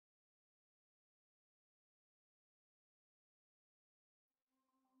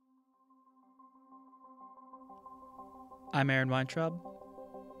I'm Aaron Weintraub,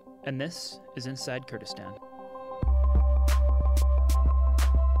 and this is Inside Kurdistan.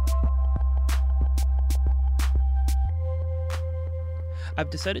 I've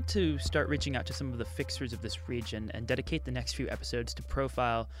decided to start reaching out to some of the fixers of this region and dedicate the next few episodes to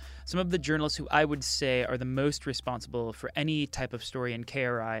profile some of the journalists who I would say are the most responsible for any type of story in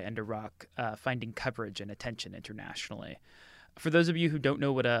KRI and Iraq finding coverage and attention internationally. For those of you who don't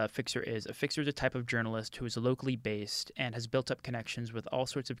know what a fixer is a type of journalist who is locally based and has built up connections with all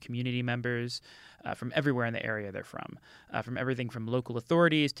sorts of community members from everywhere in the area they're from everything from local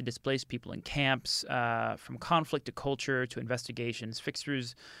authorities to displaced people in camps, from conflict to culture to investigations.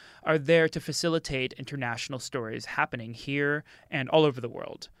 Fixers are there to facilitate international stories happening here and all over the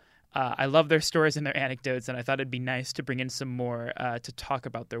world. I love their stories and their anecdotes, and I thought it'd be nice to bring in some more to talk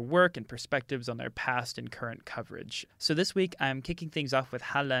about their work and perspectives on their past and current coverage. So this week, I'm kicking things off with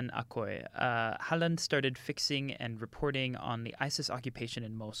Halan Akoiy. Halan started fixing and reporting on the ISIS occupation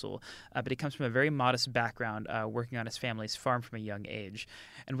in Mosul, but he comes from a very modest background, working on his family's farm from a young age.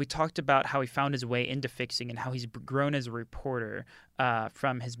 And we talked about how he found his way into fixing and how he's grown as a reporter,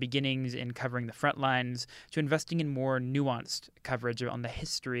 from his beginnings in covering the front lines to investing in more nuanced coverage on the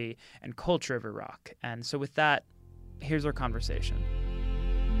history and culture of Iraq. And so with that, here's our conversation.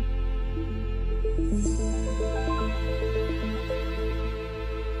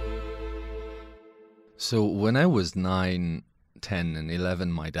 So when I was 9, 10, and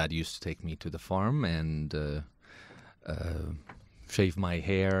 11, my dad used to take me to the farm and shave my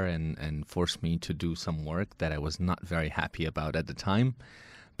hair and force me to do some work that I was not very happy about at the time.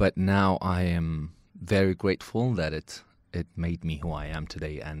 But now I am very grateful that it made me who I am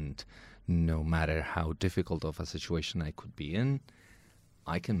today. And no matter how difficult of a situation I could be in,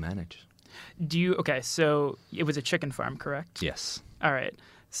 I can manage. So it was a chicken farm, correct? Yes. All right.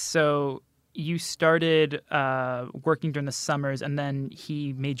 So you started working during the summers, and then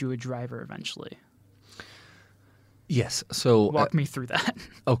he made you a driver eventually. Yes. So walk me through that.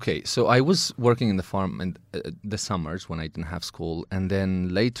 Okay. So I was working in the farm in the summers when I didn't have school, and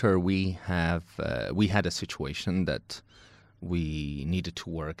then later we had a situation that we needed to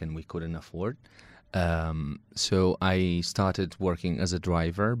work and we couldn't afford. So I started working as a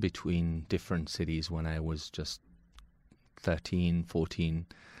driver between different cities when I was just 13, 14.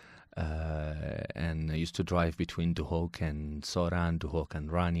 And I used to drive between Duhok and Soran, Duhok and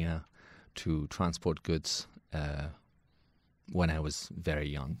Rania to transport goods when I was very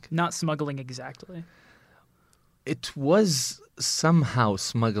young. Not smuggling exactly. It was somehow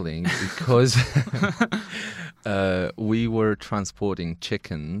smuggling because we were transporting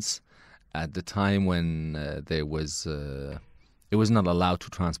chickens at the time when it was not allowed to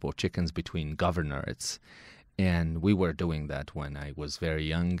transport chickens between governorates. And we were doing that when I was very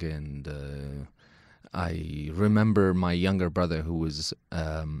young. And I remember my younger brother, who was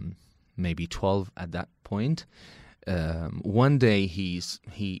maybe 12 at that point. One day he's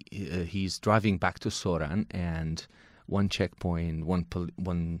driving back to Soran, and one checkpoint,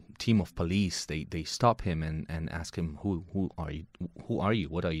 one team of police, they stop him and ask him, who are you?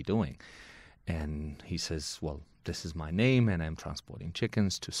 What are you doing? And he says, well, this is my name, and I'm transporting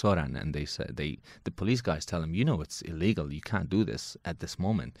chickens to Soran. And they said the police guys tell him, it's illegal. You can't do this at this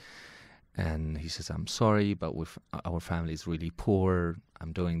moment. And he says, I'm sorry, but our family is really poor.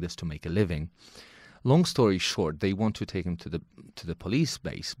 I'm doing this to make a living. Long story short, they want to take him to the police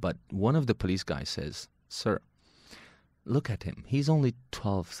base, but one of the police guys says, sir, look at him. He's only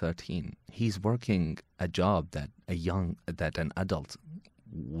 12, 13. He's working a job that an adult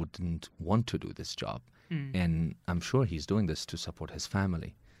wouldn't want to do this job. And I'm sure he's doing this to support his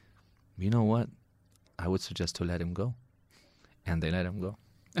family. You know what? I would suggest to let him go. And they let him go.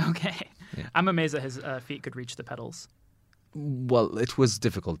 Okay. Yeah. I'm amazed that his feet could reach the pedals. Well, it was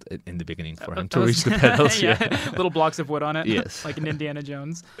difficult in the beginning for him to reach the pedals. Yeah. Little blocks of wood on it. Yes. Like in Indiana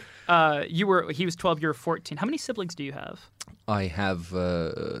Jones. He was 12, you were 14. How many siblings do you have? I have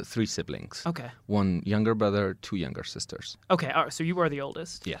 3 siblings. Okay. 1 younger brother, 2 younger sisters. Okay. All right. So you are the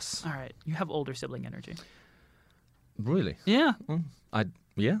oldest? Yes. All right. You have older sibling energy. Really? Yeah.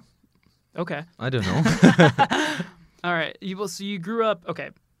 Yeah. Okay. I don't know. All right. So you grew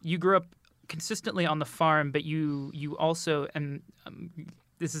up consistently on the farm, but you also, and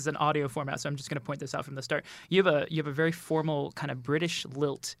this is an audio format, so I'm just going to point this out from the start. You have a very formal kind of British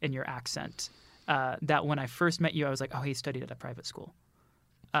lilt in your accent. That when I first met you, I was like, oh, he studied at a private school.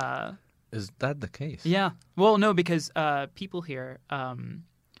 Is that the case? Yeah. Well, no, because people here,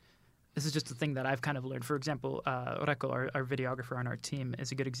 This is just a thing that I've kind of learned. For example, Reko, our videographer on our team,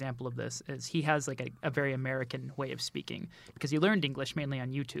 is a good example of this. Is he has like a very American way of speaking because he learned English mainly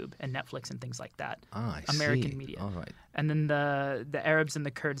on YouTube and Netflix and things like that. I American see. media. All right. And then the Arabs and the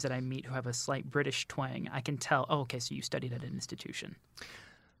Kurds that I meet who have a slight British twang, I can tell, oh, okay, so you studied at an institution.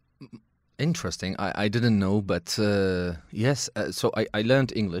 Interesting. I didn't know, but yes. So I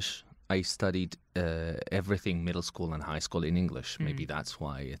learned English. I studied everything middle school and high school in English. Maybe that's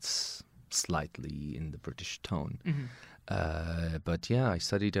why it's slightly in the British tone. But yeah, I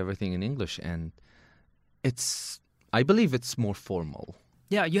studied everything in English, and I believe it's more formal.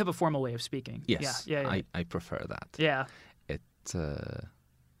 Yeah, you have a formal way of speaking. Yes, yeah. I prefer that. Yeah.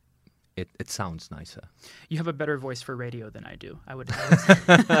 It sounds nicer. You have a better voice for radio than I do. I would.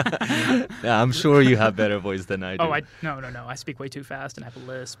 Yeah, I'm sure you have better voice than I do. Oh, no. I speak way too fast and I have a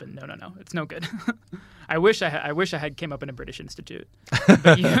lisp, and no, it's no good. I wish I had came up in a British institute.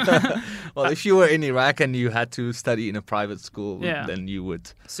 But well, if you were in Iraq and you had to study in a private school, then you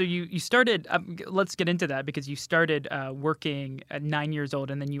would. So you started. Let's get into that because you started working at 9 years old,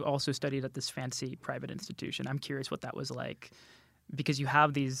 and then you also studied at this fancy private institution. I'm curious what that was like, because you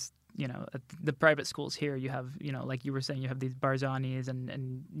have these. At the private schools here, you have, like you were saying, you have these Barzanis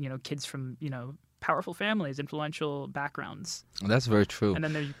and kids from, powerful families, influential backgrounds. That's very true. And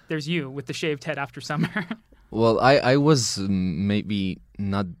then there's you with the shaved head after summer. Well, I was maybe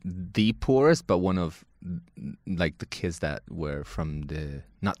not the poorest, but one of like the kids that were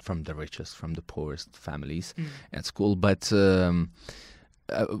not from the richest, from the poorest families at school. But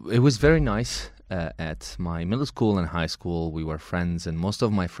it was very nice. At my middle school and high school, we were friends, and most of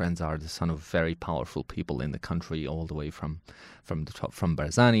my friends are the son of very powerful people in the country, all the way from the top, from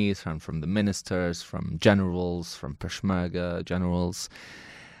Barzanis, from the ministers, from generals, from Peshmerga generals.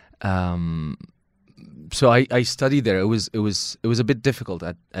 So I studied there. It was a bit difficult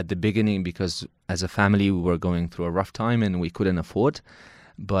at the beginning because as a family we were going through a rough time and we couldn't afford.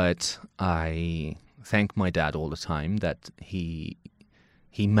 But I thank my dad all the time that he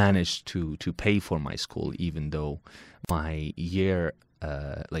managed to pay for my school, even though my year,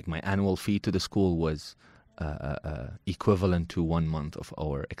 like my annual fee to the school was equivalent to 1 month of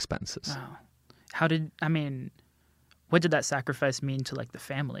our expenses. Wow. What did that sacrifice mean to like the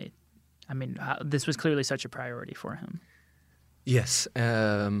family? This was clearly such a priority for him. Yes.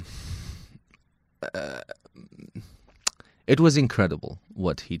 It was incredible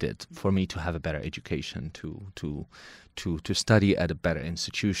what he did for me to have a better education, to study at a better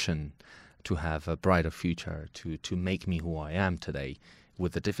institution, to have a brighter future, to make me who I am today.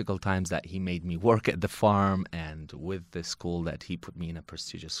 With the difficult times that he made me work at the farm, and with the school that he put me in a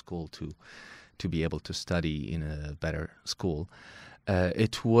prestigious school to be able to study in a better school.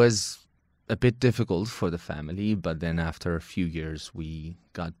 It was a bit difficult for the family, but then after a few years we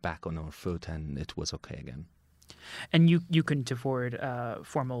got back on our foot and it was okay again. And you couldn't afford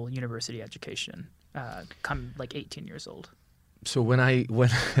formal university education come like 18 years old. So when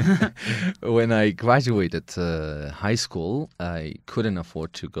when I graduated high school, I couldn't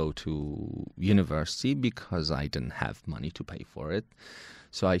afford to go to university because I didn't have money to pay for it.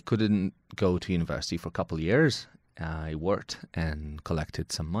 So I couldn't go to university for a couple of years. I worked and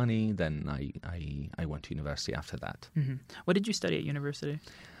collected some money. Then I went to university after that. Mm-hmm. What did you study at university?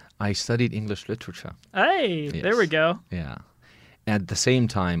 I studied English literature. Hey, yes. There we go. Yeah. At the same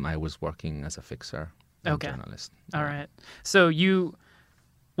time, I was working as a fixer. Okay. Journalist. All right. So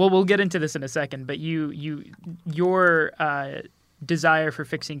we'll get into this in a second, but your desire for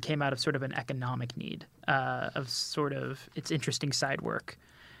fixing came out of sort of an economic need of sort of it's interesting side work.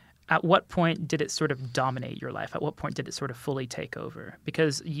 At what point did it sort of dominate your life? At what point did it sort of fully take over?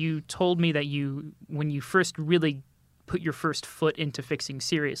 Because you told me that when you first really put your first foot into fixing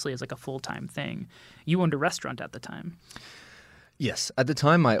seriously as like a full-time thing, you owned a restaurant at the time. Yes, at the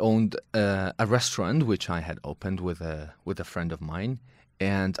time I owned a restaurant which I had opened with a friend of mine,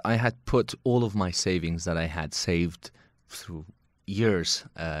 and I had put all of my savings that I had saved through years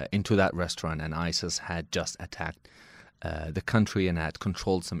into that restaurant, and ISIS had just attacked the country and had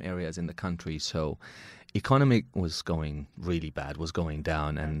controlled some areas in the country, so economy was going really bad, was going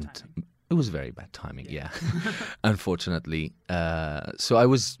down, and it was very bad timing, yeah. Unfortunately. So I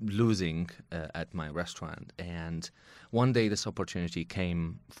was losing at my restaurant, and one day this opportunity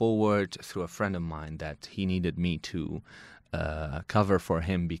came forward through a friend of mine that he needed me to cover for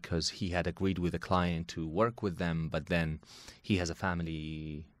him because he had agreed with a client to work with them, but then he has a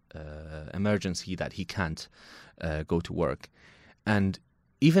family emergency that he can't go to work. And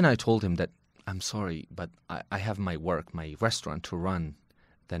even I told him that, I'm sorry, but I have my work, my restaurant to run.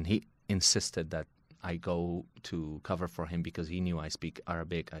 Then he insisted that I go to cover for him because he knew I speak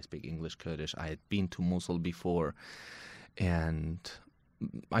Arabic, I speak English, Kurdish. I had been to Mosul before, and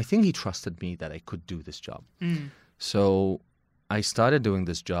I think he trusted me that I could do this job. So I started doing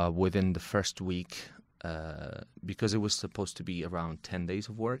this job within the first week because it was supposed to be around 10 days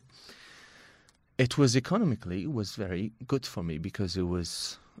of work. It was economically, it was very good for me because it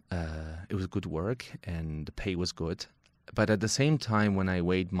was good work and the pay was good. But at the same time, when I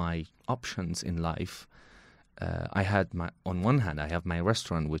weighed my options in life, I had on one hand, I have my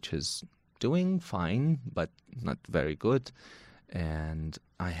restaurant, which is doing fine, but not very good. And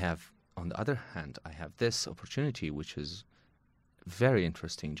on the other hand, I have this opportunity, which is very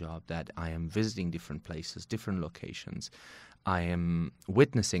interesting job that I am visiting different places, different locations. I am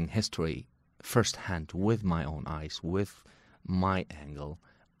witnessing history firsthand with my own eyes, with my angle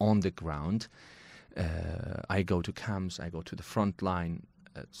on the ground. I go to camps, I go to the front line.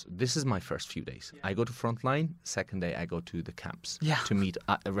 This is my first few days. I go to front line. Second day, I go to the camps to meet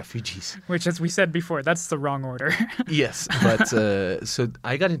refugees. Which, as we said before, that's the wrong order. Yes, but so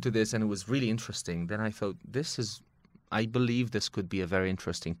I got into this and it was really interesting. Then I thought, I believe this could be a very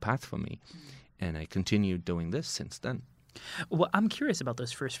interesting path for me. And I continued doing this since then. Well, I'm curious about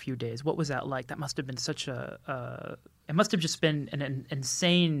those first few days. What was that like? That must have been it must have just been an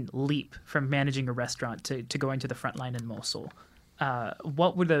insane leap from managing a restaurant to going to the front line in Mosul.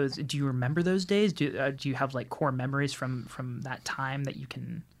 What were those? Do you remember those days? Do you have like core memories from that time that you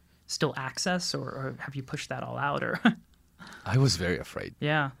can still access, or have you pushed that all out? Or I was very afraid.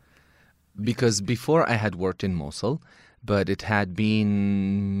 Yeah. Because before I had worked in Mosul, but it had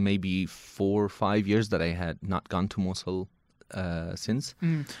been maybe 4 or 5 years that I had not gone to Mosul since.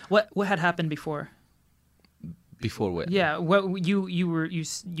 What had happened before? Before what? Yeah, well,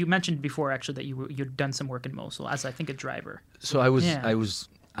 you mentioned before actually that you'd done some work in Mosul as I think a driver. So I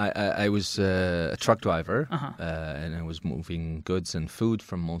was a truck driver, and I was moving goods and food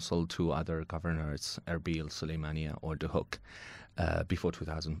from Mosul to other governorates, Erbil, Suleimania, or Duhok, before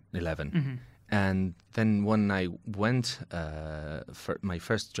 2011. And then when I went for my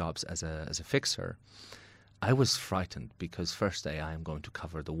first jobs as a fixer, I was frightened because first day I am going to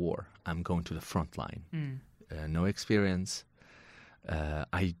cover the war. I'm going to the front line. No experience.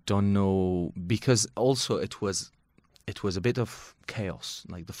 I don't know, because also it was a bit of chaos.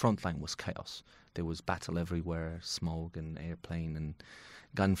 Like the front line was chaos. There was battle everywhere, smoke and airplane and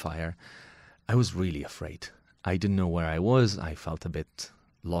gunfire. I was really afraid. I didn't know where I was. I felt a bit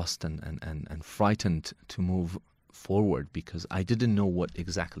lost and frightened to move forward because I didn't know what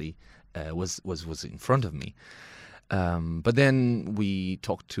exactly was in front of me. But then we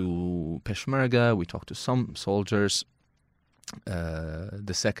talked to Peshmerga, we talked to some soldiers.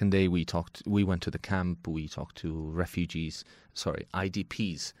 The second day we went to the camp, we talked to IDPs.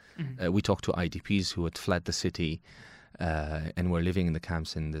 We talked to IDPs who had fled the city and were living in the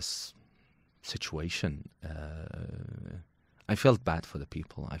camps in this situation. I felt bad for the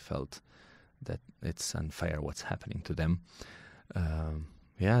people. I felt that it's unfair what's happening to them.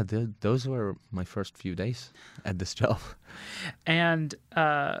 Those were my first few days at this job. And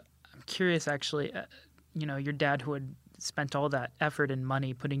I'm curious, actually, your dad who had spent all that effort and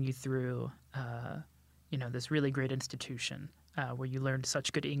money putting you through, this really great institution where you learned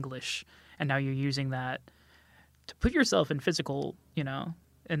such good English, and now you're using that to put yourself in physical,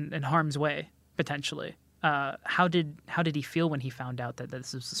 in harm's way, potentially. How did he feel when he found out that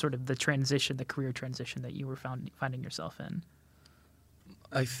this is sort of the career transition that you were finding yourself in?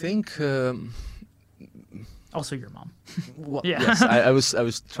 I think also your mom. Well, yeah. Yes, I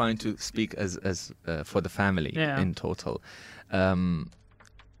was trying to speak as for the family in total.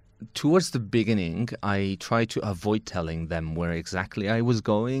 Towards the beginning, I tried to avoid telling them where exactly I was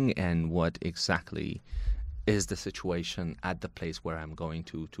going and what exactly is the situation at the place where I'm going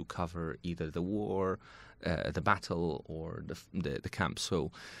to cover either the war, the battle, or the camp.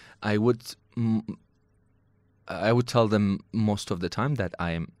 So I would tell them most of the time that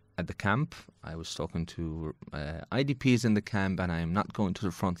I am at the camp. I was talking to IDPs in the camp, and I am not going to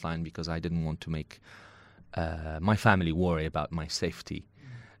the front line because I didn't want to make my family worry about my safety.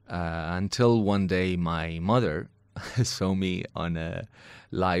 Until one day my mother saw me on a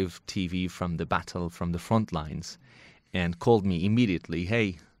live TV from the battle, from the front lines, and called me immediately,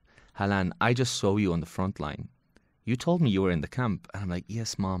 "Hey, Halan, I just saw you on the front line. You told me you were in the camp." And I'm like,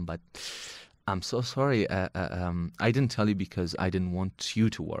 "Yes, Mom, but I'm so sorry. I didn't tell you because I didn't want you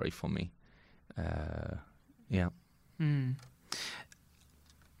to worry for me."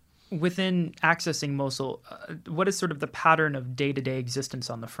 Within accessing Mosul, what is sort of the pattern of day-to-day existence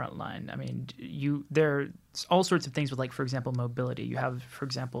on the front line? I mean, there's all sorts of things with, like, for example, mobility. You have, for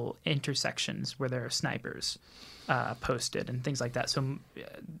example, intersections where there are snipers posted and things like that. So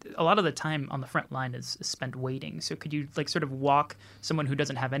a lot of the time on the front line is spent waiting. So could you, like, sort of walk someone who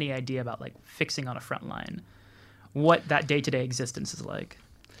doesn't have any idea about, like, fixing on a front line, what that day-to-day existence is like?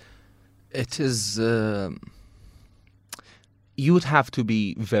 It is... you would have to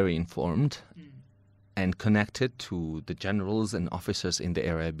be very informed and connected to the generals and officers in the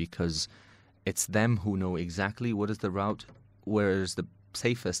area, because it's them who know exactly what is the route, where is the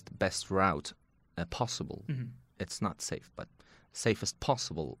safest, best route possible. Mm-hmm. It's not safe, but safest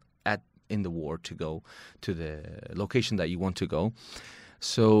possible in the war to go to the location that you want to go.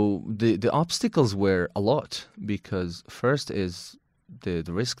 So the obstacles were a lot, because first is the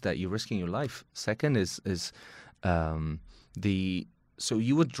risk that you're risking your life. Second is so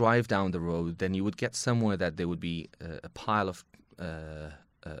you would drive down the road, then you would get somewhere that there would be a pile of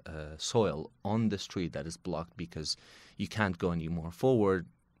soil on the street that is blocked, because you can't go any more forward,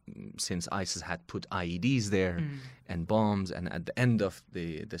 since ISIS had put IEDs there and bombs, and at the end of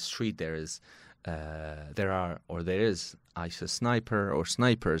the street there is ISIS sniper or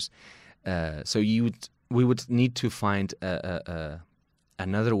snipers. So we would need to find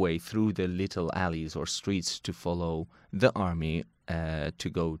another way through the little alleys or streets to follow the army to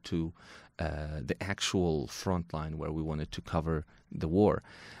go to the actual front line where we wanted to cover the war.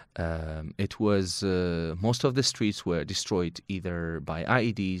 It was most of the streets were destroyed either by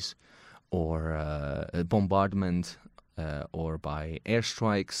IEDs or bombardment or by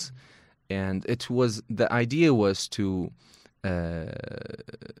airstrikes, and the idea was to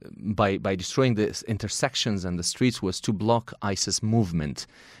by destroying the intersections and the streets was to block ISIS movement,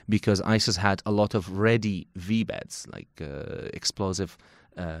 because ISIS had a lot of ready V-beds, like explosive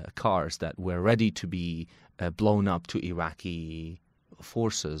cars that were ready to be blown up to Iraqi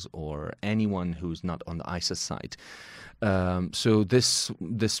forces or anyone who's not on the ISIS side. So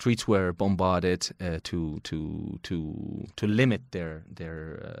the streets were bombarded to limit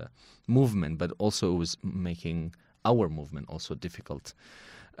their movement, but also it was making our movement also difficult.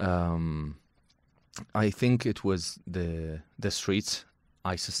 I think it was the streets.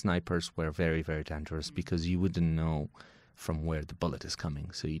 ISIS snipers were very, very dangerous, because you wouldn't know from where the bullet is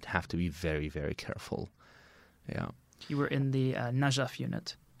coming, so you'd have to be very, very careful. Yeah. You were in the Najaf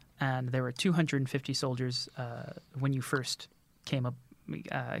unit, and there were 250 soldiers when you first came on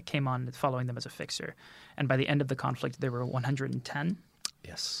following them as a fixer, and by the end of the conflict there were 110.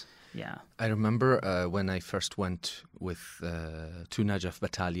 Yes. Yeah. I remember when I first went with to Najaf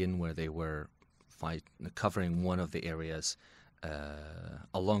battalion, where they were covering one of the areas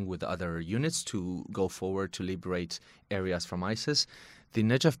along with the other units to go forward to liberate areas from ISIS. The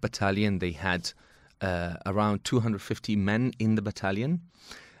Najaf battalion, they had around 250 men in the battalion.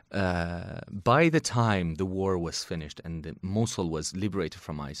 By the time the war was finished and Mosul was liberated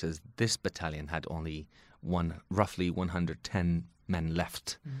from ISIS, this battalion had only roughly 110 men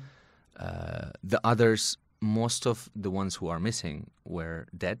left. The others, most of the ones who are missing were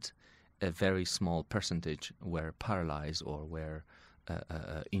dead. A very small percentage were paralyzed or were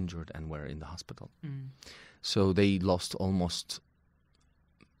injured and were in the hospital. So they lost almost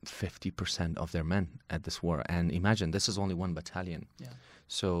 50% of their men at this war. And imagine, this is only one battalion. Yeah.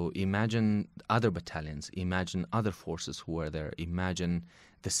 So imagine other battalions, imagine other forces who were there, imagine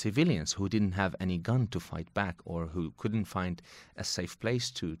the civilians who didn't have any gun to fight back or who couldn't find a safe place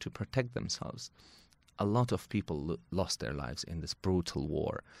to protect themselves. A lot of people lost their lives in this brutal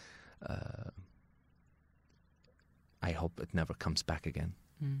war. I hope it never comes back again.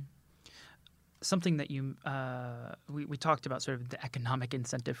 Something that we talked about, sort of the economic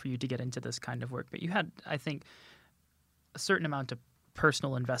incentive for you to get into this kind of work, but you had, I think, a certain amount of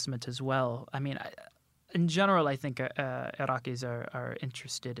personal investment as well. I mean, in general, I think Iraqis are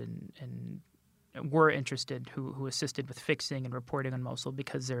interested were interested who assisted with fixing and reporting on Mosul,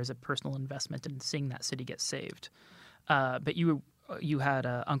 because there is a personal investment in seeing that city get saved. But you had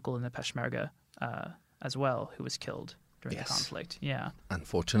an uncle in the Peshmerga as well who was killed during the conflict. Yeah.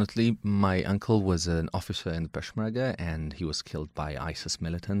 Unfortunately, my uncle was an officer in the Peshmerga, and he was killed by ISIS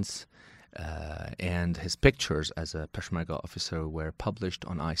militants. And his pictures as a Peshmerga officer were published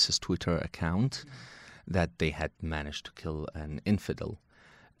on ISIS Twitter account that they had managed to kill an infidel.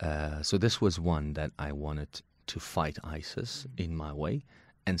 So this was one that I wanted to fight ISIS in my way.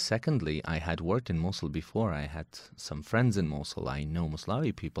 And secondly, I had worked in Mosul before. I had some friends in Mosul. I know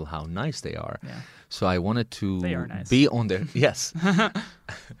Moslawi people, how nice they are. Yeah. So I wanted to They are nice. be on their... Yes.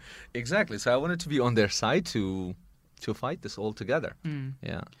 Exactly. So I wanted to be on their side to to fight this all together.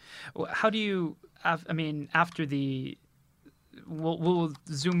 Yeah. How do you? I mean, after the, we'll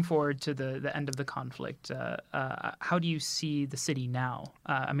zoom forward to the end of the conflict. How do you see the city now?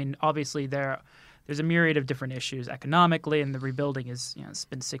 I mean, obviously there's a myriad of different issues economically, and the rebuilding is, it's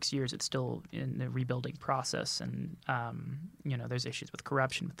been 6 years. It's still in the rebuilding process, and there's issues with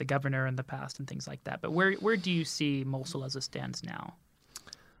corruption with the governor in the past and things like that. But where do you see Mosul as it stands now?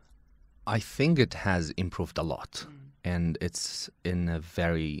 I think it has improved a lot, and it's in a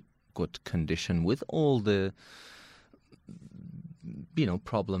very good condition with all the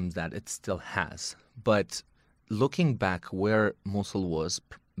problems that it still has. But looking back where Mosul was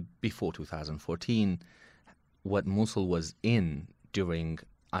before 2014, what Mosul was in during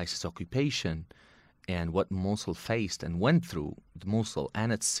ISIS occupation, and what Mosul faced and went through, Mosul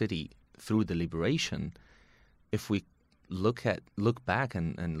and its city through the liberation, if we look back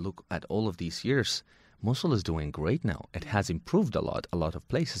and look at all of these years, Mosul is doing great now. It has improved a lot. A lot of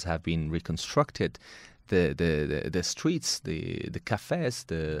places have been reconstructed. The streets, the cafes,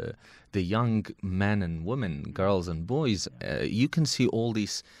 the young men and women, girls and boys. You can see all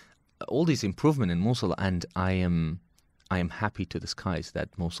these improvement in Mosul, and I am happy to the skies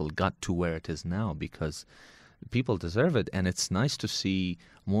that Mosul got to where it is now, because people deserve it, and it's nice to see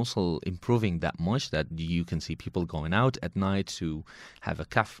Mosul improving that much that you can see people going out at night to have a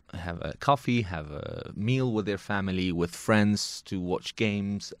coffee, have a meal with their family, with friends, to watch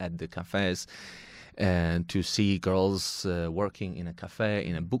games at the cafes, and to see girls working in a cafe,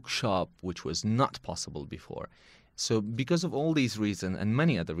 in a bookshop, which was not possible before. So because of all these reasons and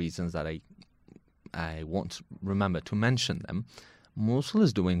many other reasons that I won't remember to mention them, Mosul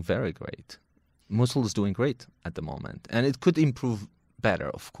is doing very great. Mosul is doing great at the moment, and it could improve better,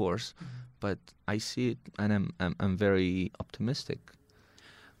 of course, but I see it, and I'm very optimistic.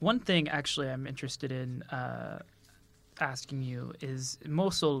 One thing, actually, I'm interested in asking you is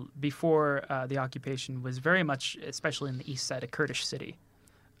Mosul, before the occupation, was very much, especially in the east side, a Kurdish city,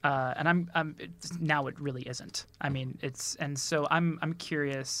 and now it really isn't. I mean, so I'm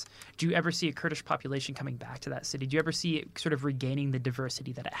curious. Do you ever see a Kurdish population coming back to that city? Do you ever see it sort of regaining the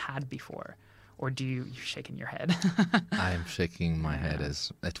diversity that it had before? Or you're shaking your head? I'm shaking my head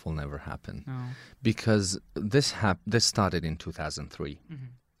as it will never happen. Oh. Because this started in 2003.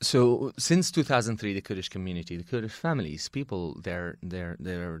 So since 2003, the Kurdish community, the Kurdish families, people, their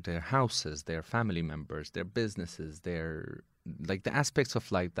houses, their family members, their businesses, the aspects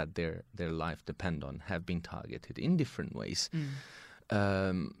of life that their life depend on have been targeted in different ways.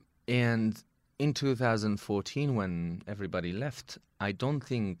 And in 2014, when everybody left, I don't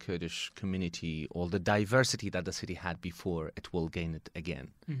think Kurdish community, or the diversity that the city had before, it will gain it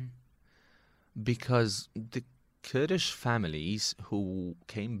again. Because the Kurdish families who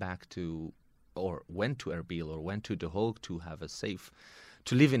came back to, or went to Erbil, or went to Duhok to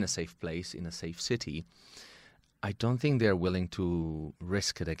live in a safe place, in a safe city, I don't think they're willing to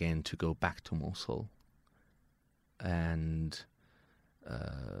risk it again to go back to Mosul. And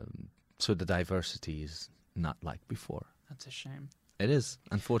so the diversity is not like before. That's a shame. It is,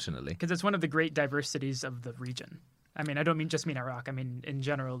 unfortunately. Because it's one of the great diversities of the region. I mean, I don't just mean Iraq. I mean, in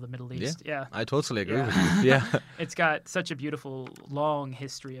general, the Middle East. Yeah. I totally agree with you. Yeah. It's got such a beautiful, long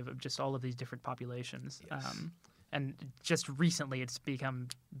history of just all of these different populations. Yes. And just recently, it's become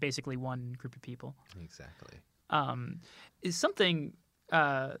basically one group of people. Exactly. Is something,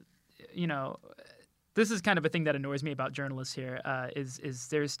 this is kind of a thing that annoys me about journalists here, is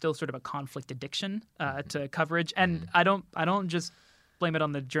there's still sort of a conflict addiction to coverage. And I don't just blame it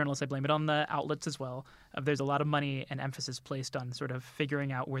on the journalists. I blame it on the outlets as well. There's a lot of money and emphasis placed on sort of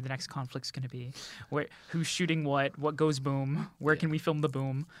figuring out where the next conflict's going to be, who's shooting what goes boom, where can we film the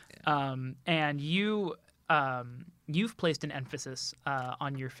boom. And you've placed an emphasis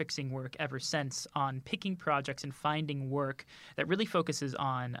on your fixing work ever since on picking projects and finding work that really focuses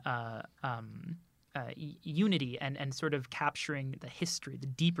on unity and sort of capturing the history, the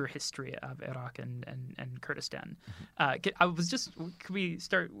deeper history of Iraq and Kurdistan. Let's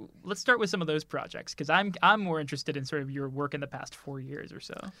start with some of those projects, because I'm more interested in sort of your work in the past 4 years or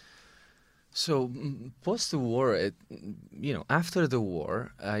so. So post the war, after the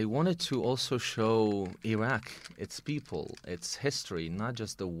war, I wanted to also show Iraq, its people, its history, not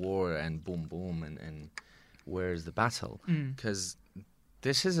just the war and boom boom and where's the battle, because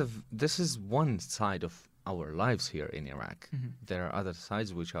this is one side of our lives here in Iraq. There are other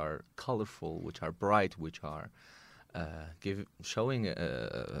sides which are colorful, which are bright, which are showing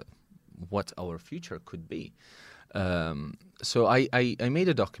what our future could be. So I made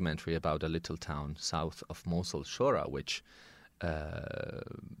a documentary about a little town south of Mosul, Shora, which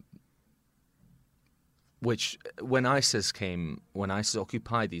which when ISIS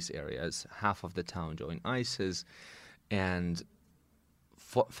occupied these areas, half of the town joined ISIS, and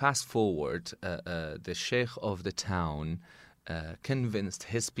fast forward, the sheikh of the town convinced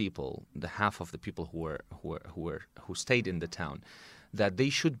his people, the half of the people who stayed in the town, that they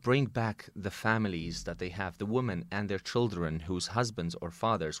should bring back the families that they have, the women and their children whose husbands or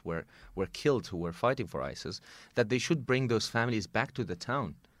fathers were killed, who were fighting for ISIS, that they should bring those families back to the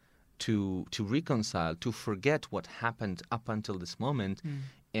town to reconcile, to forget what happened up until this moment,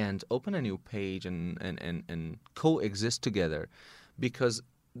 and open a new page and coexist together. Because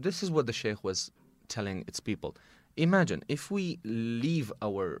this is what the sheikh was telling its people. Imagine if we leave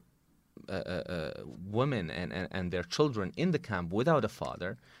our women and their children in the camp without a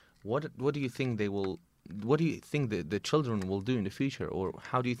father, what do you think they will? What do you think the children will do in the future, or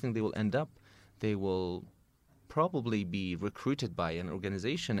how do you think they will end up? They will probably be recruited by an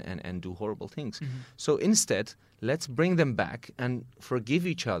organization and do horrible things. So instead, let's bring them back and forgive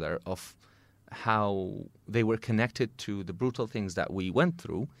each other of how they were connected to the brutal things that we went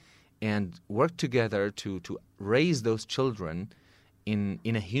through, and work together to raise those children in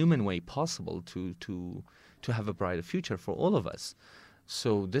a human way possible to have a brighter future for all of us.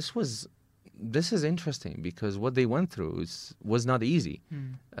 So this is interesting, because what they went through was not easy.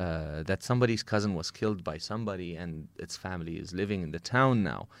 That somebody's cousin was killed by somebody and its family is living in the town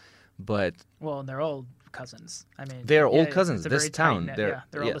now. But and they're all cousins. I mean, they're all cousins. It's a this very town, they're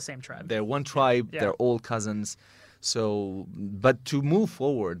all the same tribe. They're one tribe. Yeah. They're all cousins. So, but to move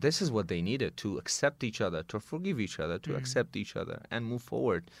forward, this is what they needed: to accept each other, to forgive each other, to accept each other, and move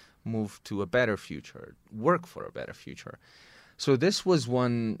forward, move to a better future, work for a better future. So this was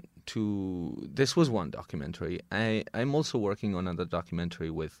one documentary. I'm also working on another documentary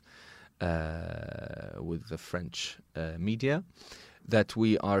with the French media that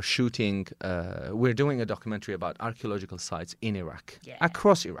we are shooting. We're doing a documentary about archaeological sites in Iraq,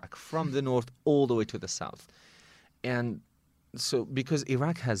 across Iraq, from the north all the way to the south. And so, because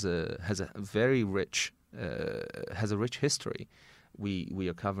Iraq has a very rich history, we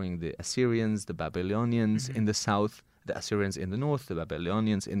are covering the Assyrians, the Babylonians in the south, the Assyrians in the north, the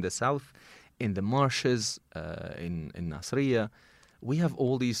Babylonians in the south, in the marshes, in Nasriya. We have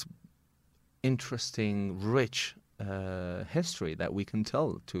all these interesting, rich history that we can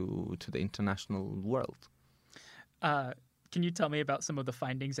tell to the international world. Can you tell me about some of the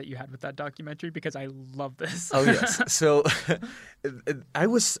findings that you had with that documentary? Because I love this. Oh yes. So I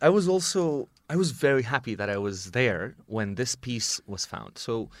was very happy that I was there when this piece was found.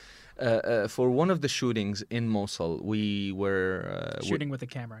 So for one of the shootings in Mosul, we were shooting with a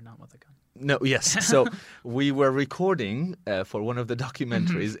camera, not with a gun. No, yes. So we were recording for one of the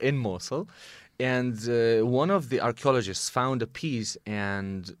documentaries in Mosul, and one of the archaeologists found a piece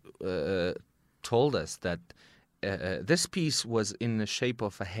and told us that this piece was in the shape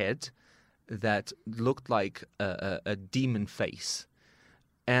of a head that looked like a demon face.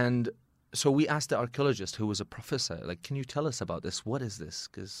 And so we asked the archaeologist, who was a professor, like, can you tell us about this? What is this?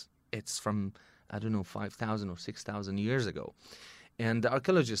 Because it's from, 5,000 or 6,000 years ago. And the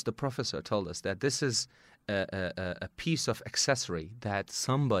archaeologist, the professor, told us that this is a piece of accessory that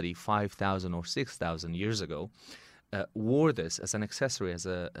somebody 5,000 or 6,000 years ago wore this as an accessory, as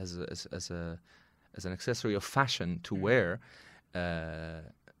an accessory of fashion to wear,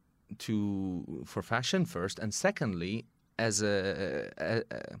 for fashion first, and secondly as a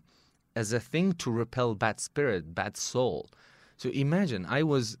thing to repel bad spirit, bad soul. So imagine, I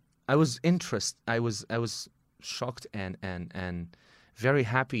was shocked and very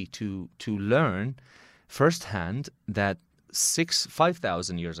happy to learn firsthand that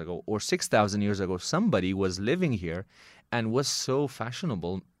 5,000 years ago or 6,000 years ago somebody was living here and was so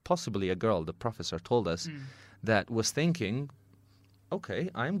fashionable. Possibly a girl, the professor told us, that was thinking,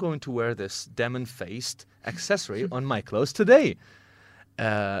 okay, I'm going to wear this demon-faced accessory on my clothes today.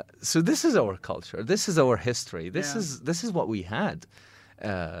 So this is our culture. This is our history. This is what we had.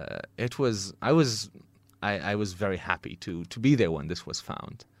 I was very happy to be there when this was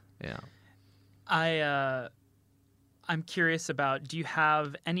found. Yeah. I'm curious about, do you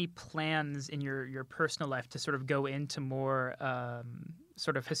have any plans in your personal life to sort of go into more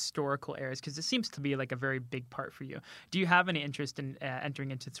sort of historical areas? Because it seems to be like a very big part for you. Do you have any interest in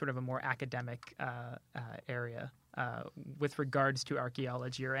entering into sort of a more academic area with regards to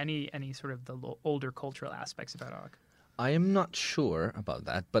archaeology or any sort of the older cultural aspects of Iraq? I am not sure about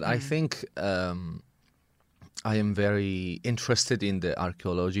that, but I think I am very interested in the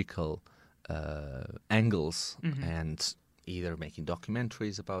archaeological angles and either making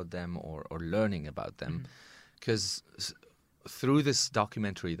documentaries about them or learning about them. Because through this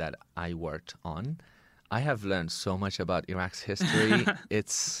documentary that I worked on, I have learned so much about Iraq's history.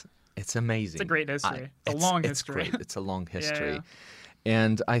 It's amazing. It's a great history. It's a long history. It's great. It's a long history. Yeah.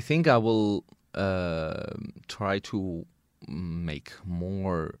 And I think I will try to make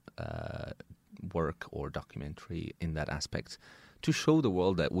more work or documentary in that aspect to show the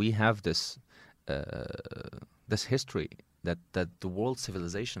world that we have this this history, that the world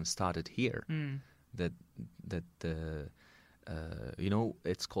civilization started here. That you know,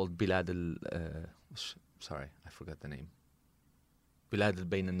 it's called Bilad sorry, I forgot the name. Bilad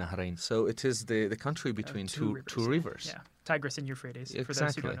al-Bayn al-Nahrain. So it is the country between two rivers. Yeah, Tigris and Euphrates. Exactly. For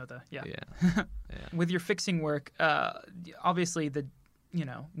those who don't know the Yeah. With your fixing work, obviously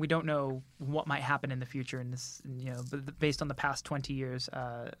we don't know what might happen in the future in this, but based on the past 20 years,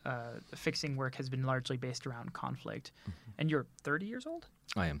 fixing work has been largely based around conflict. And you're 30 years old?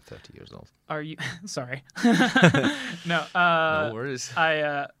 I am 30 years old. Are you? Sorry. No. No worries.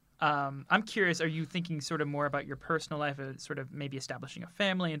 I'm curious, are you thinking sort of more about your personal life, sort of maybe establishing a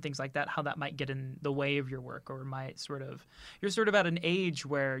family and things like that, how that might get in the way of your work, or you're sort of at an age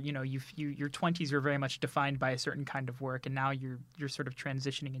where, your 20s are very much defined by a certain kind of work, and now you're sort of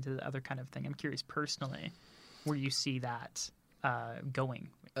transitioning into the other kind of thing. I'm curious personally where you see that going.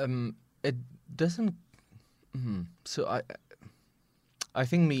 It doesn't. So I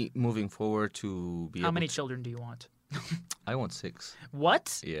think me moving forward to be How many children do you want? I want 6.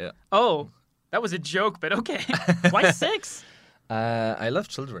 What? Yeah. Oh, that was a joke, but okay. Why 6? I love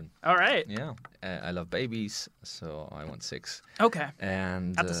children. All right. Yeah. I love babies, so I want 6. Okay.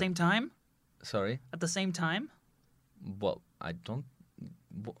 And at the same time? Sorry? At the same time? Well, I don't.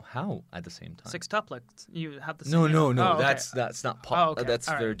 How at the same time? 6 tuplets. You have the same. No. Oh, okay. That's not okay. That's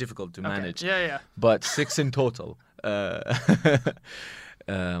All very right. difficult to Okay. manage. Yeah. But 6 in total.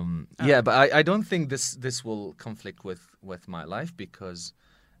 Yeah, but I don't think this will conflict with my life, because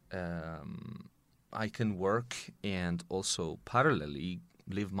I can work and also parallelly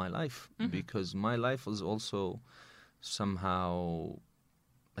live my life, because my life is also somehow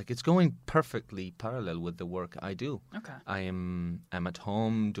like it's going perfectly parallel with the work I do. Okay. I'm at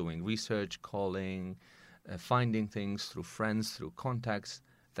home doing research, calling, finding things through friends, through contacts.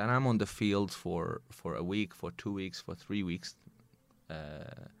 Then I'm on the field for a week, for 2 weeks, for 3 weeks,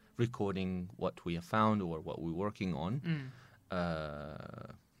 recording what we have found or what we're working on.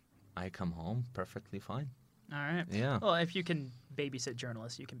 I come home perfectly fine. All right. Yeah. Well, if you can babysit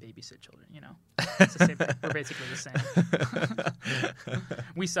journalists, you can babysit children, It's the same thing. We're basically the same.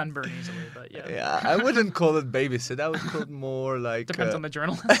 We sunburn easily, but yeah. Yeah, I wouldn't call it babysit. I would call it more like... Depends on the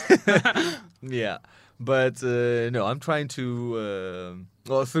journalist. Yeah. But no, I'm trying to...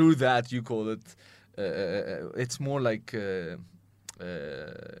 well, through that, you call it... it's more like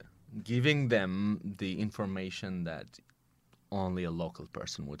giving them the information that only a local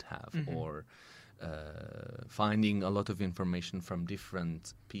person would have, or finding a lot of information from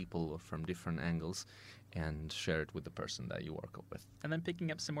different people or from different angles and share it with the person that you work with. And then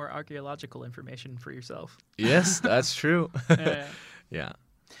picking up some more archaeological information for yourself. Yes, that's true. Yeah.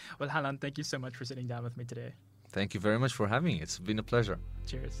 Well, Halan, thank you so much for sitting down with me today. Thank you very much for having me. It's been a pleasure.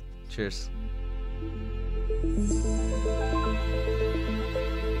 Cheers. Cheers.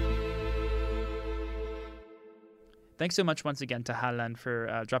 Thanks so much once again to Halan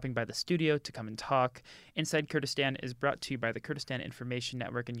for dropping by the studio to come and talk. Inside Kurdistan is brought to you by the Kurdistan Information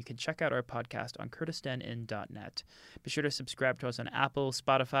Network, and you can check out our podcast on kurdistanin.net. Be sure to subscribe to us on Apple,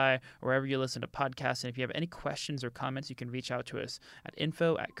 Spotify, or wherever you listen to podcasts. And if you have any questions or comments, you can reach out to us at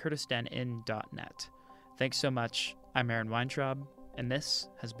info@kurdistanin.net. Thanks so much. I'm Aaron Weintraub, and this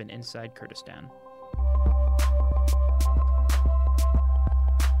has been Inside Kurdistan.